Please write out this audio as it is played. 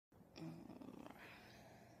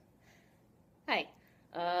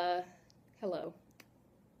Uh, Hello.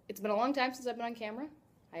 It's been a long time since I've been on camera.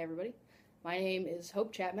 Hi, everybody. My name is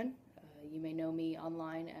Hope Chapman. You may know me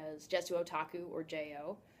online as Jesu Otaku or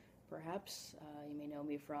Jo, perhaps. You may know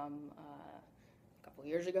me from a couple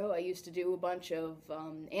years ago. I used to do a bunch of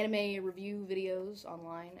anime review videos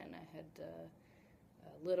online, and I had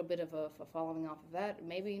a little bit of a following off of that.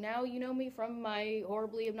 Maybe now you know me from my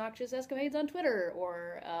horribly obnoxious escapades on Twitter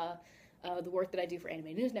or the work that I do for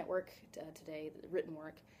Anime News Network today, the written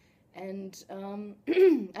work. And I'm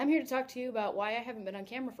here to talk to you about why I haven't been on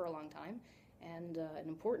camera for a long time and an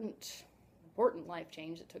important life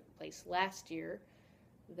change that took place last year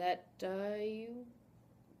that you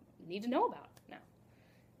need to know about now.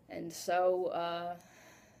 And so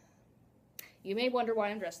you may wonder why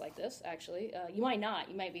I'm dressed like this, actually. You might not.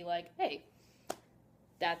 You might be like, hey,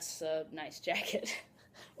 that's a nice jacket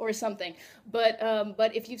or something. But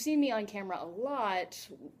if you've seen me on camera a lot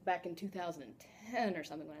back in 2010 or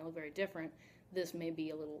something when I look very different, this may be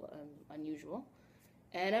a little unusual.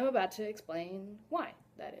 And I'm about to explain why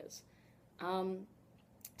that is.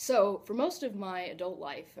 So for most of my adult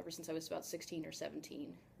life, ever since I was about 16 or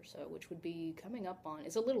 17 or so, which would be coming up on,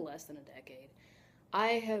 it's a little less than a decade, I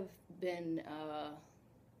have been,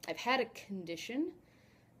 I've had a condition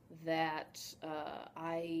that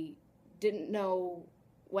I didn't know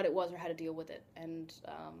what it was or how to deal with it. And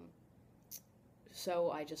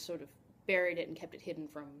so I just sort of buried it and kept it hidden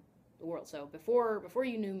from the world. So before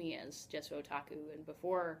you knew me as Jesu Otaku and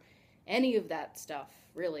before any of that stuff,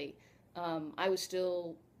 really, I was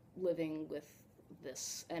still living with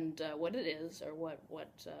this. And what it is, or what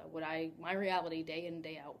my reality day in,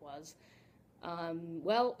 day out was,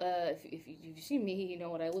 if you've seen me, you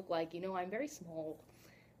know what I look like. You know I'm very small.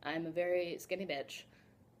 I'm a very skinny bitch.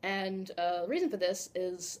 And the reason for this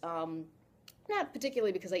is not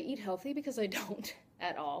particularly because I eat healthy, because I don't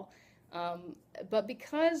at all, but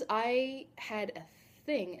because I had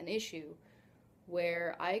an issue,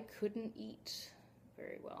 where I couldn't eat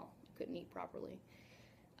very well, couldn't eat properly.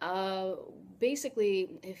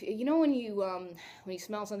 Basically, if you know when you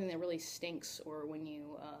smell something that really stinks, or when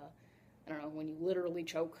you I don't know, when you literally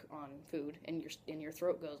choke on food and your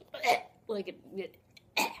throat goes like it,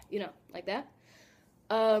 like that.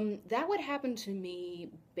 That would happen to me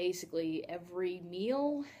basically every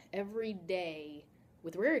meal, every day,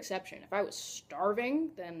 with rare exception. If I was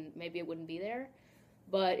starving, then maybe it wouldn't be there.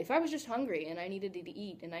 But if I was just hungry and I needed to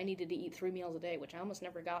eat, and I needed to eat 3 meals a day, which I almost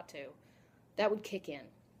never got to, that would kick in.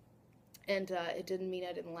 And it didn't mean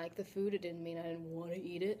I didn't like the food. It didn't mean I didn't want to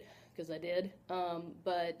eat it, because I did.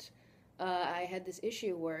 But I had this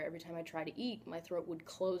issue where every time I tried to eat, my throat would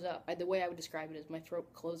close up. The way I would describe it is my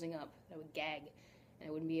throat closing up. I would gag, and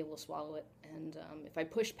I wouldn't be able to swallow it. And if I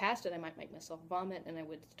pushed past it, I might make myself vomit, and I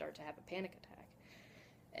would start to have a panic attack.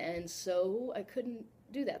 And so I couldn't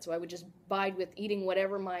do that. So I would just bide with eating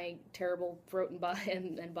whatever my terrible throat and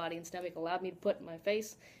body and stomach allowed me to put in my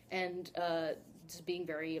face, and just being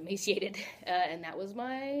very emaciated. And that was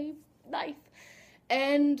my life.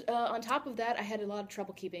 And on top of that, I had a lot of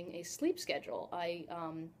trouble keeping a sleep schedule.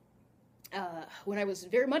 When I was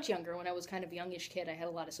very much younger, when I was kind of a youngish kid, I had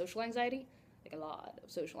a lot of social anxiety, like a lot of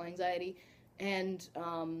social anxiety. And,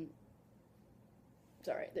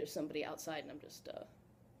 sorry, there's somebody outside, and I'm just,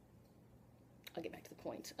 I'll get back to the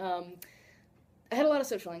point. I had a lot of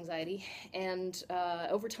social anxiety, and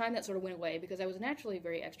over time that sort of went away because I was naturally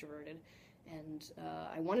very extroverted, and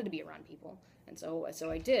I wanted to be around people. And so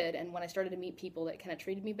I did, and when I started to meet people that kind of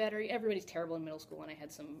treated me better, everybody's terrible in middle school, and I had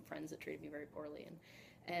some friends that treated me very poorly.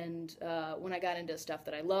 And when I got into stuff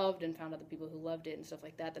that I loved and found other people who loved it and stuff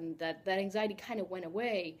like that, then that anxiety kind of went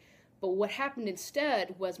away. But what happened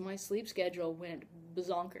instead was my sleep schedule went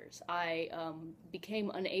bazonkers. I became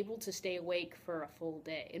unable to stay awake for a full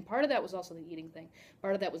day. And part of that was also the eating thing.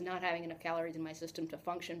 Part of that was not having enough calories in my system to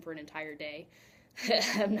function for an entire day.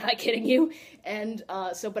 I'm not kidding you. And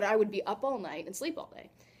but I would be up all night and sleep all day.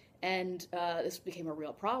 And this became a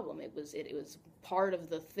real problem. It was part of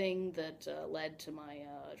the thing that led to my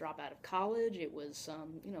drop out of college. It was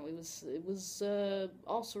it was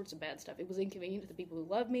all sorts of bad stuff. It was inconvenient to the people who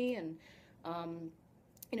loved me, and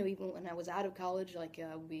even when I was out of college, like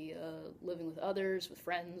I would be living with others, with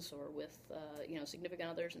friends, or with significant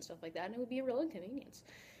others and stuff like that, and it would be a real inconvenience.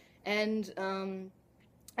 And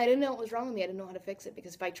I didn't know what was wrong with me. I didn't know how to fix it,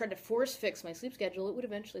 because if I tried to force fix my sleep schedule, it would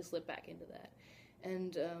eventually slip back into that.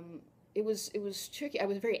 And it was tricky. I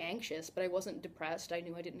was very anxious, but I wasn't depressed. I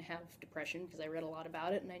knew I didn't have depression because I read a lot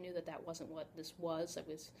about it, and I knew that wasn't what this was. I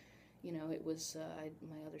was,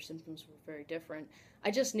 my other symptoms were very different.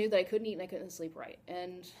 I just knew that I couldn't eat and I couldn't sleep right.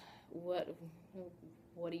 And what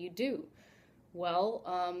do you do? Well,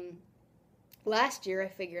 last year I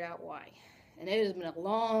figured out why. And it has been a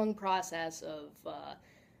long process of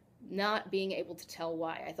not being able to tell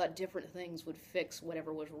why. I thought different things would fix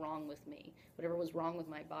whatever was wrong with me, whatever was wrong with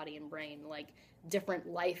my body and brain. Like different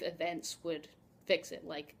life events would fix it,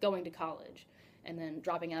 like going to college and then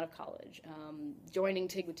dropping out of college, joining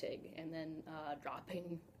Tigwatig, and then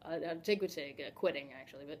dropping Tigwatig, quitting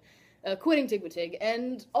actually, but quitting Tigwatig,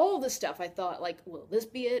 and all of this stuff. I thought, like, will this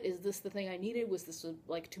be it? Is this the thing I needed? Was this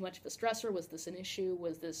like too much of a stressor? Was this an issue?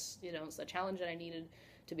 Was this, a challenge that I needed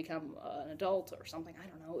to become an adult or something? I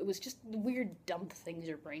don't know. It was just weird, dumb things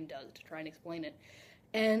your brain does to try and explain it.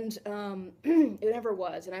 And it never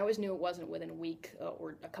was, and I always knew it wasn't within a week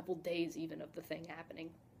or a couple days even of the thing happening.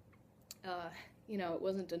 It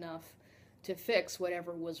wasn't enough to fix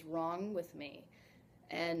whatever was wrong with me,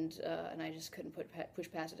 and I just couldn't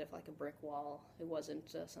push past it like a brick wall. It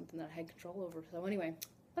wasn't something that I had control over. So anyway,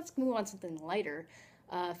 let's move on to something lighter,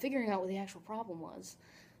 figuring out what the actual problem was.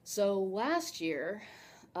 So last year,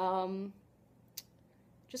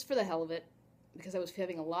 just for the hell of it, because I was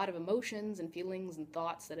having a lot of emotions and feelings and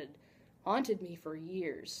thoughts that had haunted me for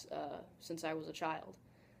years since I was a child.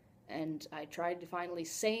 And I tried to finally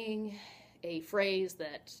saying a phrase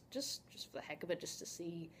that, just for the heck of it, just to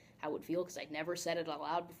see how it would feel, because I'd never said it out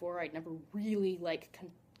loud before. I'd never really,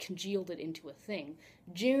 congealed it into a thing.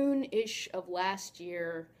 June-ish of last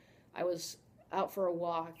year, I was out for a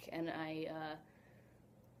walk, and I,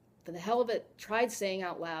 for the hell of it, tried saying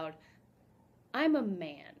out loud, "I'm a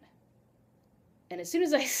man." And as soon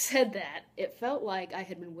as I said that, it felt like I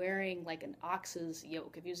had been wearing like an ox's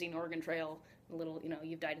yoke. If you've seen Oregon Trail, a little,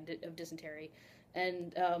 you've died of dysentery,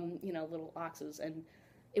 and, little oxes. And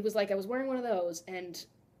it was like I was wearing one of those, and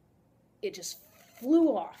it just flew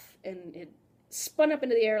off, and it spun up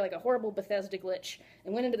into the air like a horrible Bethesda glitch,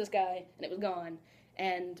 and went into the sky, and it was gone.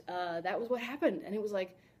 And that was what happened. And it was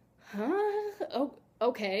like, huh? Oh,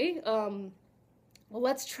 okay. Well,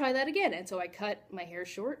 let's try that again. And so I cut my hair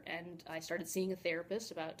short, and I started seeing a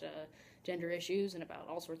therapist about gender issues and about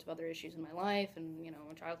all sorts of other issues in my life and,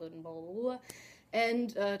 my childhood and blah, blah, blah.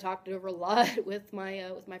 And talked it over a lot with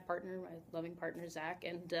my partner, my loving partner, Zach.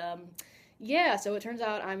 And, so it turns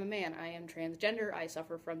out I'm a man. I am transgender. I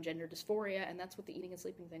suffer from gender dysphoria, and that's what the eating and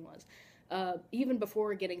sleeping thing was. Even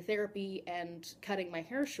before getting therapy and cutting my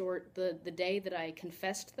hair short, the day that I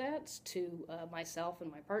confessed that to myself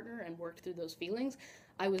and my partner and worked through those feelings,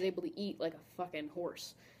 I was able to eat like a fucking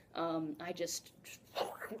horse. I just,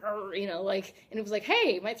 and it was like,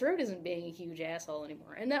 hey, my throat isn't being a huge asshole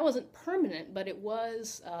anymore. And that wasn't permanent, but it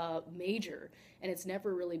was major, and it's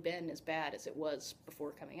never really been as bad as it was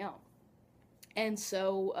before coming out. And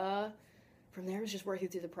so, from there, I was just working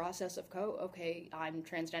through the process of, okay, I'm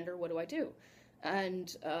transgender, what do I do?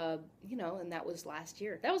 And, and that was last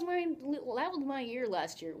year. That was my year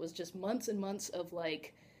last year. It was just months and months of,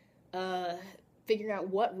 figuring out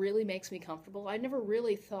what really makes me comfortable. I never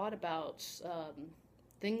really thought about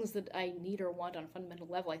things that I need or want on a fundamental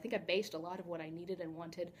level. I think I based a lot of what I needed and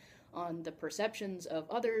wanted on the perceptions of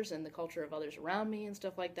others and the culture of others around me and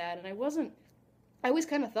stuff like that, and I always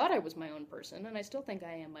kind of thought I was my own person, and I still think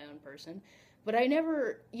I am my own person, but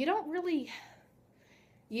you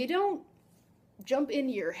don't jump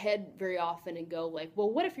into your head very often and go like, well,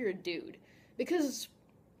 what if you're a dude? Because,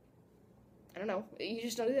 I don't know, you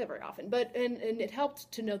just don't do that very often. And it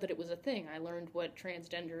helped to know that it was a thing. I learned what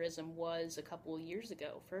transgenderism was a couple of years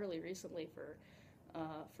ago, fairly recently, for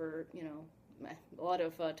a lot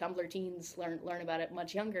of Tumblr teens learn about it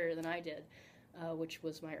much younger than I did. Which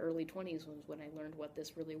was my early 20s was when I learned what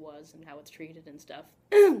this really was and how it's treated and stuff.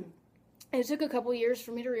 And it took a couple years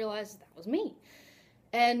for me to realize that was me.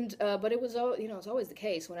 And, but it was, it's always the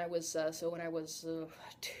case when I was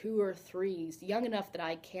 2 or 3, young enough that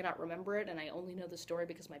I cannot remember it, and I only know the story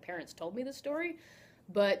because my parents told me the story.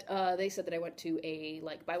 But they said that I went to a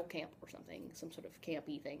Bible camp or something, some sort of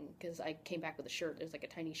campy thing, because I came back with a shirt. There's a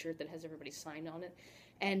tiny shirt that has everybody's sign on it,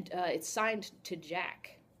 and it's signed to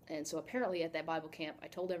Jack. And so apparently at that Bible camp, I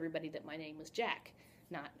told everybody that my name was Jack,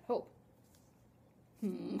 not Hope.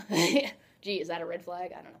 Gee, is that a red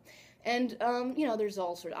flag? I don't know. And, there's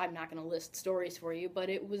all sort of, I'm not going to list stories for you, but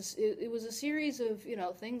it was a series of,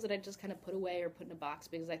 things that I just kind of put away or put in a box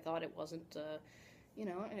because I thought it wasn't, I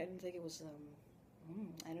didn't think it was,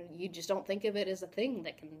 you just don't think of it as a thing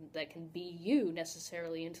that can be you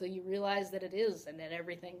necessarily until you realize that it is, and that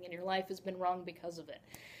everything in your life has been wrong because of it.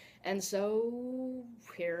 And so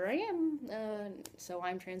here I am. So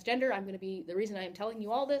I'm transgender. The reason I am telling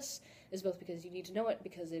you all this is both because you need to know it,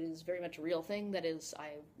 because it is very much a real thing. That is, I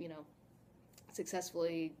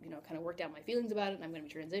successfully, kind of worked out my feelings about it, and I'm going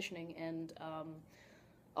to be transitioning. And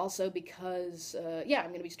Also because, yeah, I'm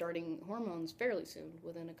going to be starting hormones fairly soon,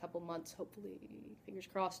 within a couple months, hopefully, fingers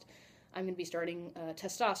crossed. I'm going to be starting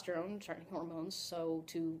testosterone, starting hormones, so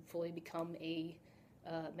to fully become a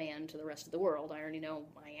man to the rest of the world. I already know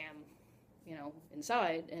I am,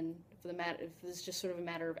 inside, and for the matter, if this is just sort of a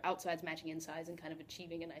matter of outsides matching insides and kind of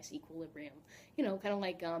achieving a nice equilibrium, kind of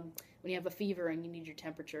like when you have a fever and you need your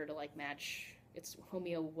temperature to like match. It's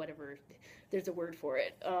homeo whatever. There's a word for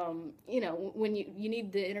it. When you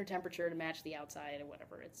need the inner temperature to match the outside or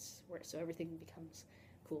whatever. It's where so everything becomes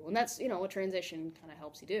cool, and that's what transition kind of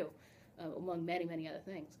helps you do, among many other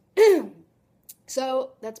things.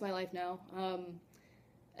 So that's my life now.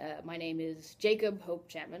 My name is Jacob Hope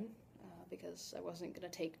Chapman, because I wasn't going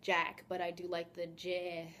to take Jack, but I do like the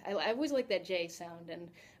J. I always like that J sound, and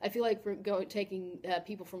I feel like taking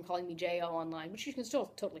people from calling me J all online, which you can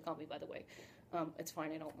still totally call me, by the way. It's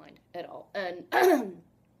fine, I don't mind at all. And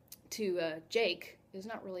to Jake is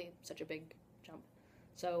not really such a big jump.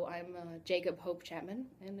 So I'm Jacob Hope Chapman,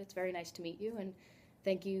 and it's very nice to meet you, and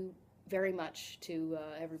thank you very much to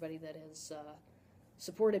everybody that has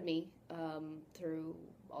supported me through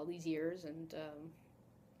all these years, and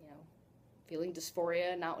feeling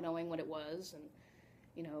dysphoria, not knowing what it was,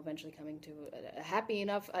 and eventually coming to a happy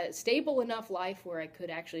enough, stable enough life where I could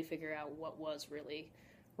actually figure out what was really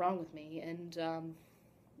wrong with me. And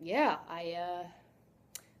yeah, my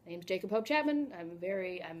name's Jacob Hope Chapman. I'm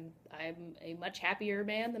a much happier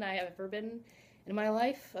man than I have ever been in my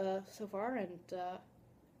life so far, and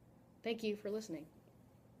thank you for listening.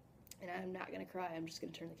 And I'm not gonna cry. I'm just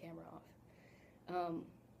gonna turn the camera off.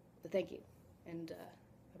 But thank you, and